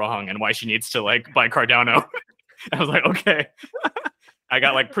uncle is wrong, and why she needs to like buy Cardano. I was like, okay. I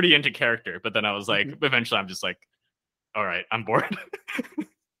got like pretty into character, but then I was like, eventually I'm just like, all right, I'm bored.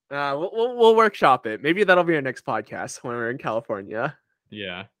 We'll workshop it. Maybe that'll be our next podcast when we're in California.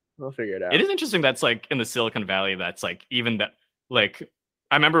 Yeah, we'll figure it out. It is interesting that's like in the Silicon Valley, that's like even that like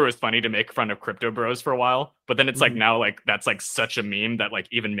I remember it was funny to make fun of crypto bros for a while, but then it's like now like that's like such a meme that like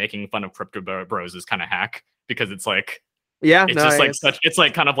even making fun of crypto bros is kind of hack, because it's like it's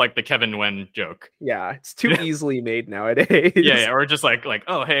like kind of like the Kevin Nguyen joke. Yeah, it's too easily made nowadays. Yeah, or just like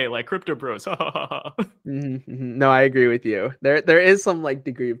oh hey, like crypto bros. No, I agree with you. There is some like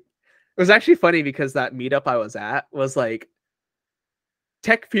degree. It was actually funny because that meetup I was at was like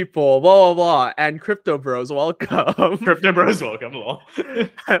tech people, blah blah blah, and crypto bros welcome. Crypto bros welcome.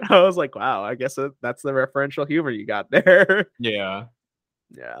 And I was like, wow, I guess that's the referential humor you got there. Yeah.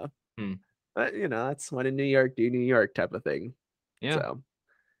 But that's when in New York do New York type of thing. Yeah. So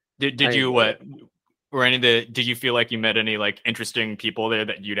did you did you feel like you met any like interesting people there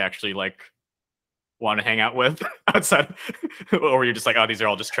that you'd actually like want to hang out with outside, or were you just like, oh, these are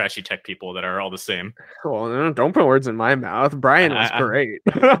all just trashy tech people that are all the same? Well, don't put words in my mouth. Brian was great.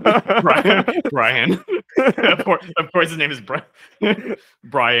 Brian. Of course his name is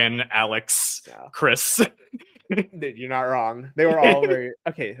Brian, Alex, Chris. You're not wrong. They were all very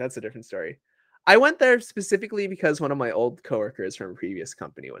okay. That's a different story. I went there specifically because one of my old coworkers from a previous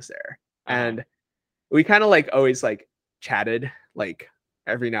company was there, and we kind of like always like chatted like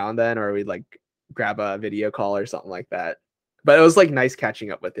every now and then, or we'd like grab a video call or something like that. But it was like nice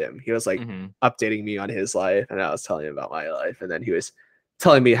catching up with him. He was like updating me on his life, and I was telling him about my life, and then he was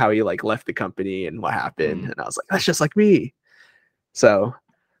telling me how he like left the company and what happened, and I was like, that's just like me. So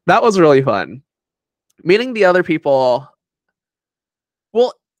that was really fun. Meeting the other people,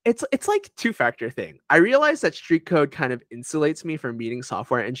 well, it's like two-factor thing. I realized that street code kind of insulates me from meeting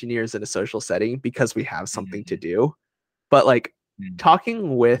software engineers in a social setting because we have something to do. But like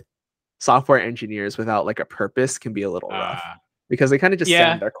talking with software engineers without like a purpose can be a little rough, because they kind of just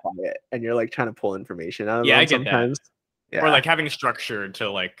stand there quiet and you're like trying to pull information out of them sometimes. Or like having structure to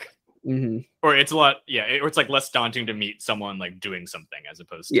like, or it's a lot, or it's like less daunting to meet someone like doing something as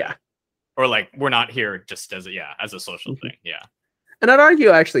opposed to or like we're not here just as a social thing. And I'd argue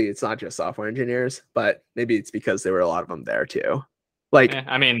actually it's not just software engineers, but maybe it's because there were a lot of them there too. Like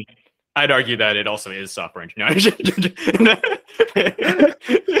I mean, I'd argue that it also is software engineers.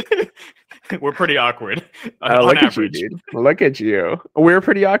 We're pretty awkward. Look at you, dude. Look at you. We're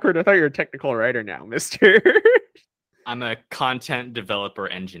pretty awkward. I thought you were a technical writer now, mister. I'm a content developer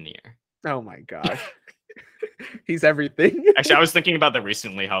engineer. Oh my gosh. He's everything. Actually, I was thinking about that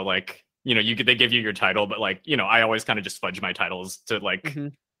recently, how like, they give you your title, but like, I always kind of just fudge my titles to like,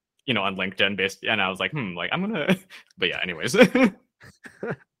 on LinkedIn based. And I was like, like I'm going to, but yeah, anyways,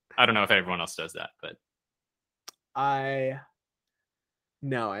 I don't know if everyone else does that, but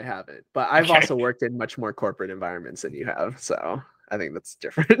no, I haven't, but I've also worked in much more corporate environments than you have. So I think that's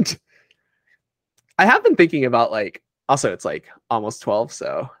different. I have been thinking about like, also it's like almost 12,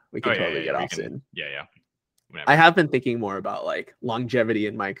 so we can totally get off soon. Yeah. Whenever. I have been thinking more about like longevity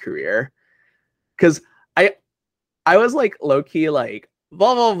in my career, because I was like low key like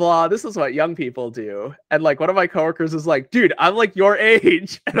blah blah blah. This is what young people do, and like one of my coworkers is like, "Dude, I'm like your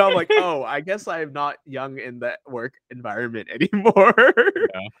age," and I'm like, "Oh, I guess I'm not young in the work environment anymore."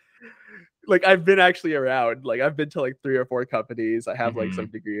 Like I've been actually around. Like I've been to like 3 or 4 companies. I have like some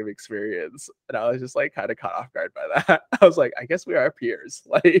degree of experience, and I was just like kind of caught off guard by that. I was like, I guess we are peers.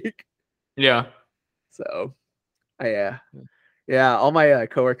 Like, So. All my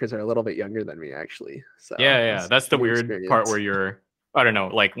coworkers are a little bit younger than me, actually. So that's the weird part where you're, I don't know,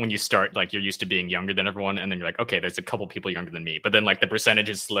 like when you start, like you're used to being younger than everyone, and then you're like, okay, there's a couple people younger than me, but then like the percentage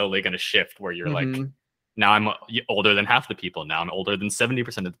is slowly going to shift where you're like, now I'm older than half the people. Now I'm older than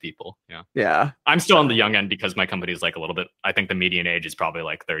 70% of the people. Yeah. I'm still on the young end because my company is like a little bit. I think the median age is probably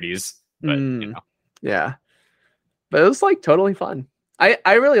like 30s, but Yeah, but it was like totally fun.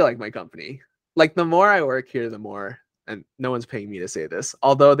 I really like my company. like the more I work here, the more, and no one's paying me to say this,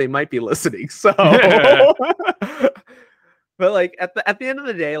 although they might be listening. So, but like at the end of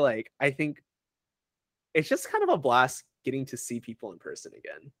the day, like I think it's just kind of a blast getting to see people in person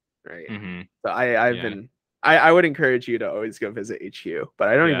again, right? Mm-hmm. So I would encourage you to always go visit HQ, but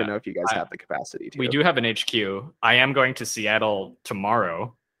I don't even know if you guys have the capacity to. We do have an HQ. I am going to Seattle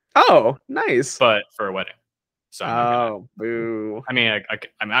tomorrow. Oh, nice! But for a wedding. So boo! I mean,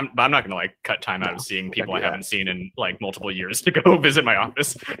 I'm not gonna like cut time out of seeing people I haven't seen in like multiple years to go visit my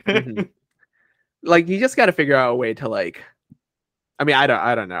office. Mm-hmm. Like you just got to figure out a way to like. I mean, I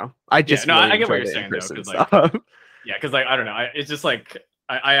don't know. I just I get what you're saying though, because like because like I don't know. It's just like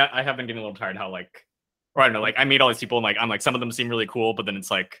I have been getting a little tired how like, or I don't know, like I meet all these people and like I'm like some of them seem really cool, but then it's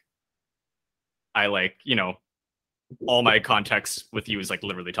like I like all my context with you is like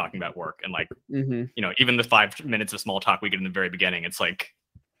literally talking about work and like even the 5 minutes of small talk we get in the very beginning, it's like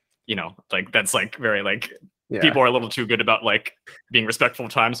like that's like very like people are a little too good about like being respectful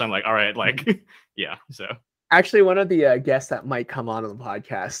of time, so I'm like all right, like so actually one of the guests that might come on the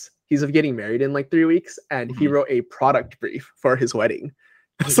podcast, he's getting married in like 3 weeks and he wrote a product brief for his wedding.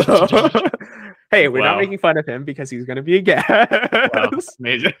 So hey, we're not making fun of him because he's going to be a guest. Wow,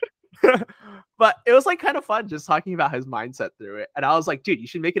 amazing. But it was like kind of fun just talking about his mindset through it. And I was like, dude, you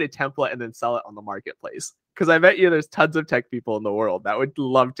should make it a template and then sell it on the marketplace. Because I bet you there's tons of tech people in the world that would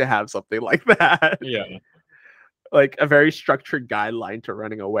love to have something like that. Yeah. Like a very structured guideline to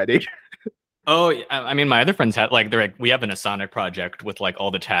running a wedding. Oh, I mean, my other friends had like, they're like, we have an Asana project with like all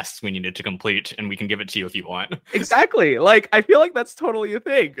the tasks we needed to complete and we can give it to you if you want. Exactly. Like, I feel like that's totally a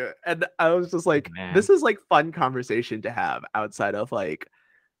thing. And I was just like, this is like fun conversation to have outside of like,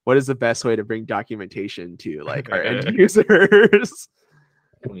 what is the best way to bring documentation to like our end users?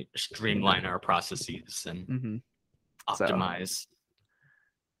 We streamline our processes and optimize. So,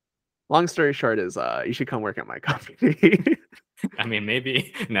 long story short is you should come work at my company. I mean,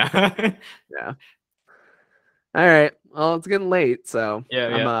 maybe. No. Yeah. All right. Well, it's getting late, so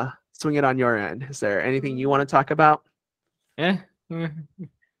I'm swing it on your end. Is there anything you want to talk about? Yeah.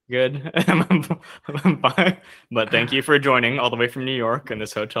 Good. I'm fine. But thank you for joining all the way from New York in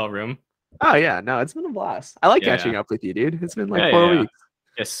this hotel room. Oh yeah, no, it's been a blast. I like catching up with you, dude. It's been like 4 weeks.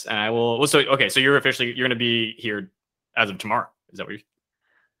 Yes, and I will. Well, so you're gonna be here as of tomorrow. Is that what you're?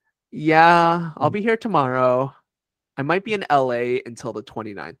 Yeah, I'll be here tomorrow. I might be in LA until the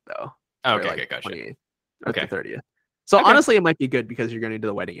 29th though. Okay, like gotcha. 28th or the 30th. So honestly, it might be good because you're going to do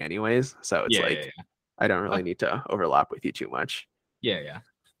the wedding anyways. So it's I don't really need to overlap with you too much. Yeah.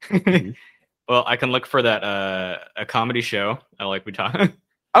 Well, I can look for that a comedy show. Like we talked.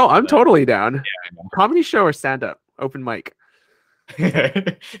 Oh, I'm totally down. Yeah, comedy show or stand up, open mic.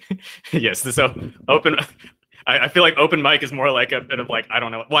 Yes, so open. I feel like open mic is more like a bit of like I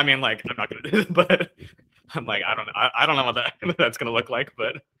don't know. Well, I mean, like I'm not gonna do it, but I'm like I don't know. I don't know what that's gonna look like.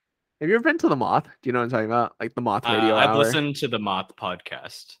 But have you ever been to the Moth? Do you know what I'm talking about? Like the Moth Radio Hour? I've listened to the Moth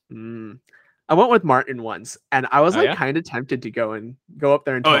podcast. I went with Martin once, and I was kind of tempted to go up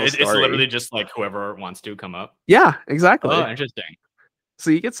there and tell a story. It's literally just like whoever wants to come up. Yeah, exactly. Oh, interesting.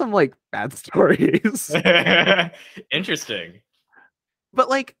 So you get some like bad stories. Interesting. But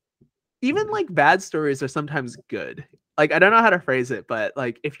like, even like bad stories are sometimes good. Like I don't know how to phrase it, but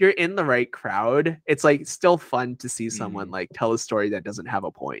like if you're in the right crowd, it's like still fun to see someone like tell a story that doesn't have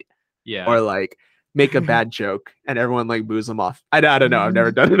a point. Yeah. Or like make a bad joke and everyone like boos them off. I don't know. I've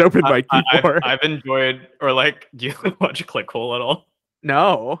never done an open mic before. I've enjoyed, or like, do you watch Clickhole at all?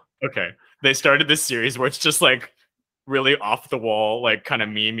 No. Okay. They started this series where it's just like really off the wall, like kind of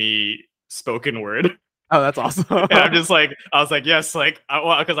memey spoken word. Oh, that's awesome. And I'm just like, I was like, yes, like,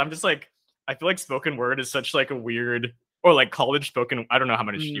 because I'm just like, I feel like spoken word is such like a weird, or like college spoken. I don't know how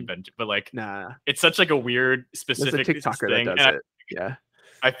much you've been to, but like, it's such like a weird specific There's a TikToker thing. that does it. Yeah.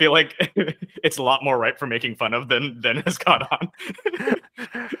 I feel like it's a lot more ripe for making fun of than has caught on.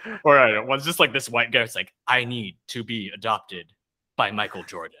 Or I don't know, one's just like this white guy. It's like, I need to be adopted by Michael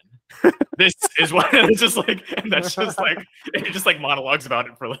Jordan. This is what it's just like, and that's just like it just like monologues about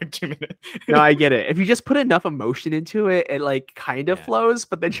it for like 2 minutes. No, I get it. If you just put enough emotion into it, it like kind of flows,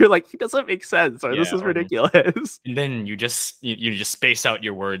 but then you're like, it doesn't make sense, or this is ridiculous. And then you just space out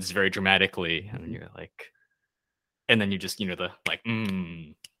your words very dramatically, and you're like, and then you just the like,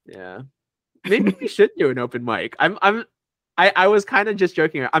 yeah. Maybe we should do an open mic. I was kind of just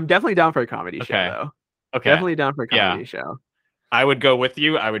joking. I'm definitely down for a comedy show though. Okay. Definitely down for a comedy show. I would go with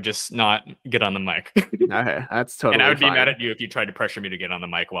you. I would just not get on the mic. Okay, that's totally And I would fine. be mad at you if you tried to pressure me to get on the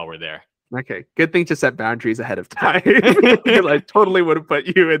mic while we're there. Okay, good thing to set boundaries ahead of time. I totally would have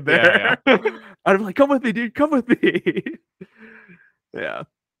put you in there. I'd be like, come with me, dude. Come with me. Yeah.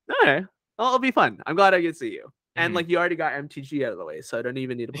 Okay. Well, it'll be fun. I'm glad I get to see you. And like you already got MTG out of the way, so I don't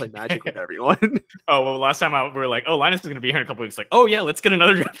even need to play Magic with everyone. Oh well, last time we were like, oh, Linus is gonna be here in a couple weeks. Like, oh yeah, let's get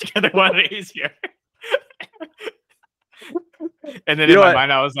another draft together while he's here. And then in my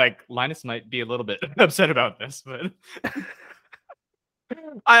mind, I was like, Linus might be a little bit upset about this, but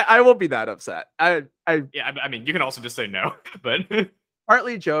I won't be that upset. I mean, you can also just say no, but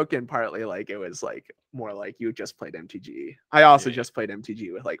partly joke and partly like it was like more like you just played MTG. I also just played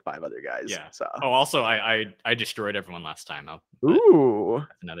MTG with like 5 other guys. Yeah. So also I destroyed everyone last time. Ooh,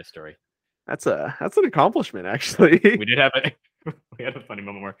 that's another story. That's an accomplishment actually. We did have we had a funny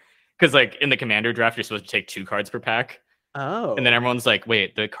moment where because like in the commander draft you're supposed to take 2 cards per pack. Oh. And then everyone's like,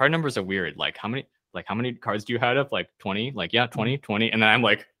 wait, the card numbers are weird. Like how many cards do you have? Like 20? Like yeah, 20. And then I'm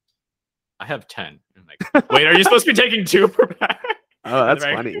like, I have 10. I'm like, wait, are you supposed to be taking 2 per pack? Oh, that's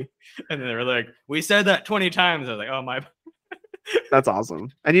funny. And then they were like, we said that 20 times. I was like, oh my. That's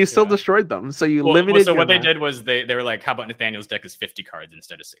awesome. And you still destroyed them. So you limited. So what they did was they were like, how about Nathaniel's deck is 50 cards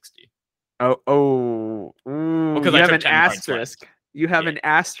instead of 60? Oh. Because you have an asterisk. You have an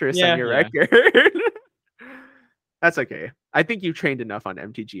asterisk on your record. That's okay. I think you trained enough on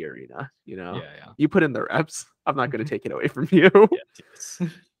MTG Arena. You know, you put in the reps. I'm not going to take it away from you. Yes.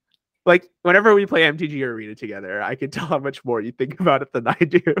 Like whenever we play MTG Arena together, I can tell how much more you think about it than I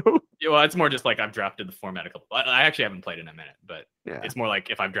do. Yeah, well, it's more just like I've drafted the format a couple. I actually haven't played in a minute, but it's more like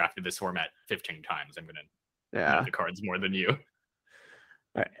if I've drafted this format 15 times, I'm gonna know the cards more than you. All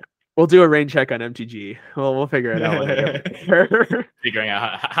right, we'll do a rain check on MTG. We'll figure it out. Figuring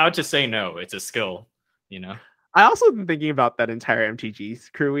out how to say no. It's a skill, you know. I also been thinking about that entire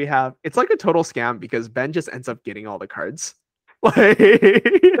MTG crew we have. It's like a total scam because Ben just ends up getting all the cards. Well, I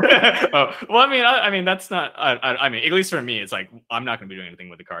mean, that's not. I mean, at least for me, it's like I'm not going to be doing anything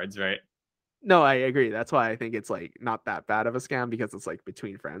with the cards, right? No, I agree. That's why I think it's like not that bad of a scam because it's like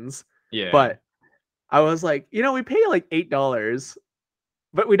between friends. Yeah. But I was like, we pay like $8,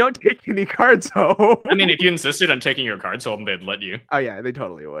 but we don't take any cards home. I mean, if you insisted on taking your cards home, they'd let you. Oh yeah, they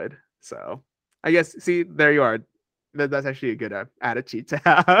totally would. So I guess see, there you are. That's actually a good attitude to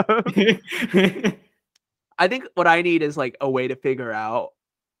have. I think what I need is like a way to figure out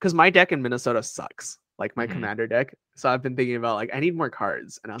because my deck in Minnesota sucks, like my commander deck. So I've been thinking about like I need more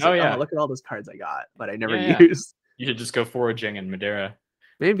cards, and I was like, look at all those cards I got, but I never used. You should just go foraging in Madeira.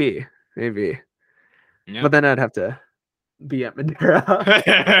 Maybe. Yeah. But then I'd have to be at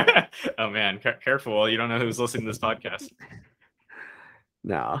Madeira. Oh man, careful! You don't know who's listening to this podcast.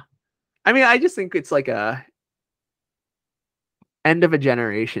 No, I mean I just think it's like a end of a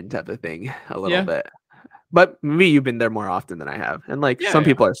generation type of thing, a little bit. But me, you've been there more often than I have. And like some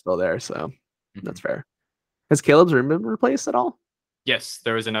people are still there, so that's fair. Has Caleb's room been replaced at all? Yes,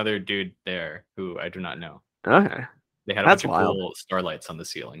 there was another dude there who I do not know. Okay. They had a bunch of cool starlights on the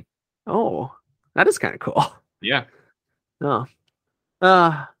ceiling. Oh, that is kind of cool. Yeah. Oh.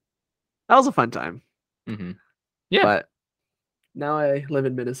 That was a fun time. Mm-hmm. Yeah. But now I live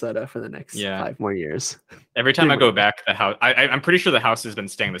in Minnesota for the next 5 more years. Every time I go back, the house, I'm pretty sure the house has been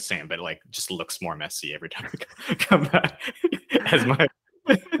staying the same, but like just looks more messy every time I come back.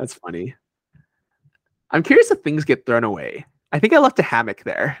 That's funny. I'm curious if things get thrown away. I think I left a hammock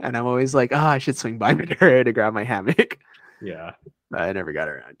there, and I'm always like, I should swing by Madeira to grab my hammock. Yeah. But I never got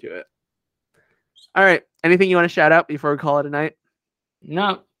around to it. All right. Anything you want to shout out before we call it a night?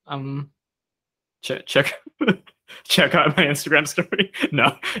 No. Check out my Instagram story.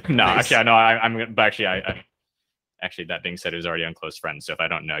 No. Nice. Actually, no. I'm actually. I actually. That being said, it was already on close friends. So if I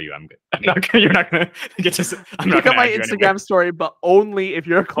don't know you, I'm good. You're not gonna get to. I'm not check out my Instagram story, but only if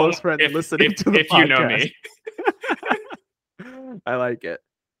you're a close friend listening to the podcast. If you know me. I like it.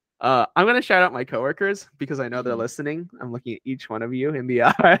 I'm gonna shout out my coworkers because I know they're listening. I'm looking at each one of you in the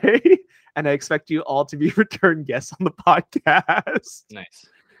eye, and I expect you all to be return guests on the podcast. Nice.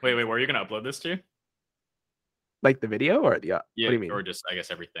 Wait. Where are you gonna upload this to? Like the video or the what do you mean? Or just I guess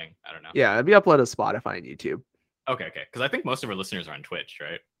everything. I don't know. Yeah, it'll be uploaded to Spotify and YouTube. Okay. Because I think most of our listeners are on Twitch,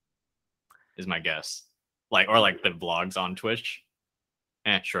 right? Is my guess. Or like the vlogs on Twitch.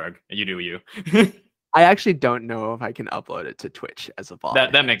 Shrug. You do you. I actually don't know if I can upload it to Twitch as a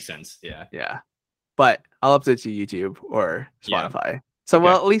vlog. That makes sense. Yeah. Yeah. But I'll upload it to YouTube or Spotify. Yeah. So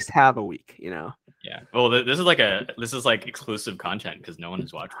we'll at least have a week, Yeah. Well, this is like exclusive content because no one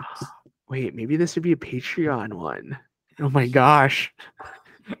is watching this. Wait, maybe this would be a Patreon one. Oh my gosh.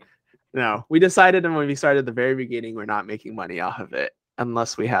 No, we decided when we started at the very beginning, we're not making money off of it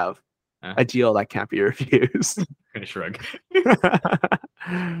unless we have a deal that can't be refused. Shrug.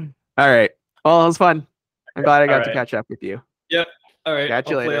 All right. Well, it was fun. I'm glad I got to catch up with you. Yep. All right.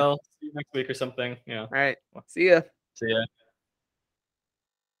 Catch you later. I'll see you next week or something. Yeah. All right. See ya. See ya.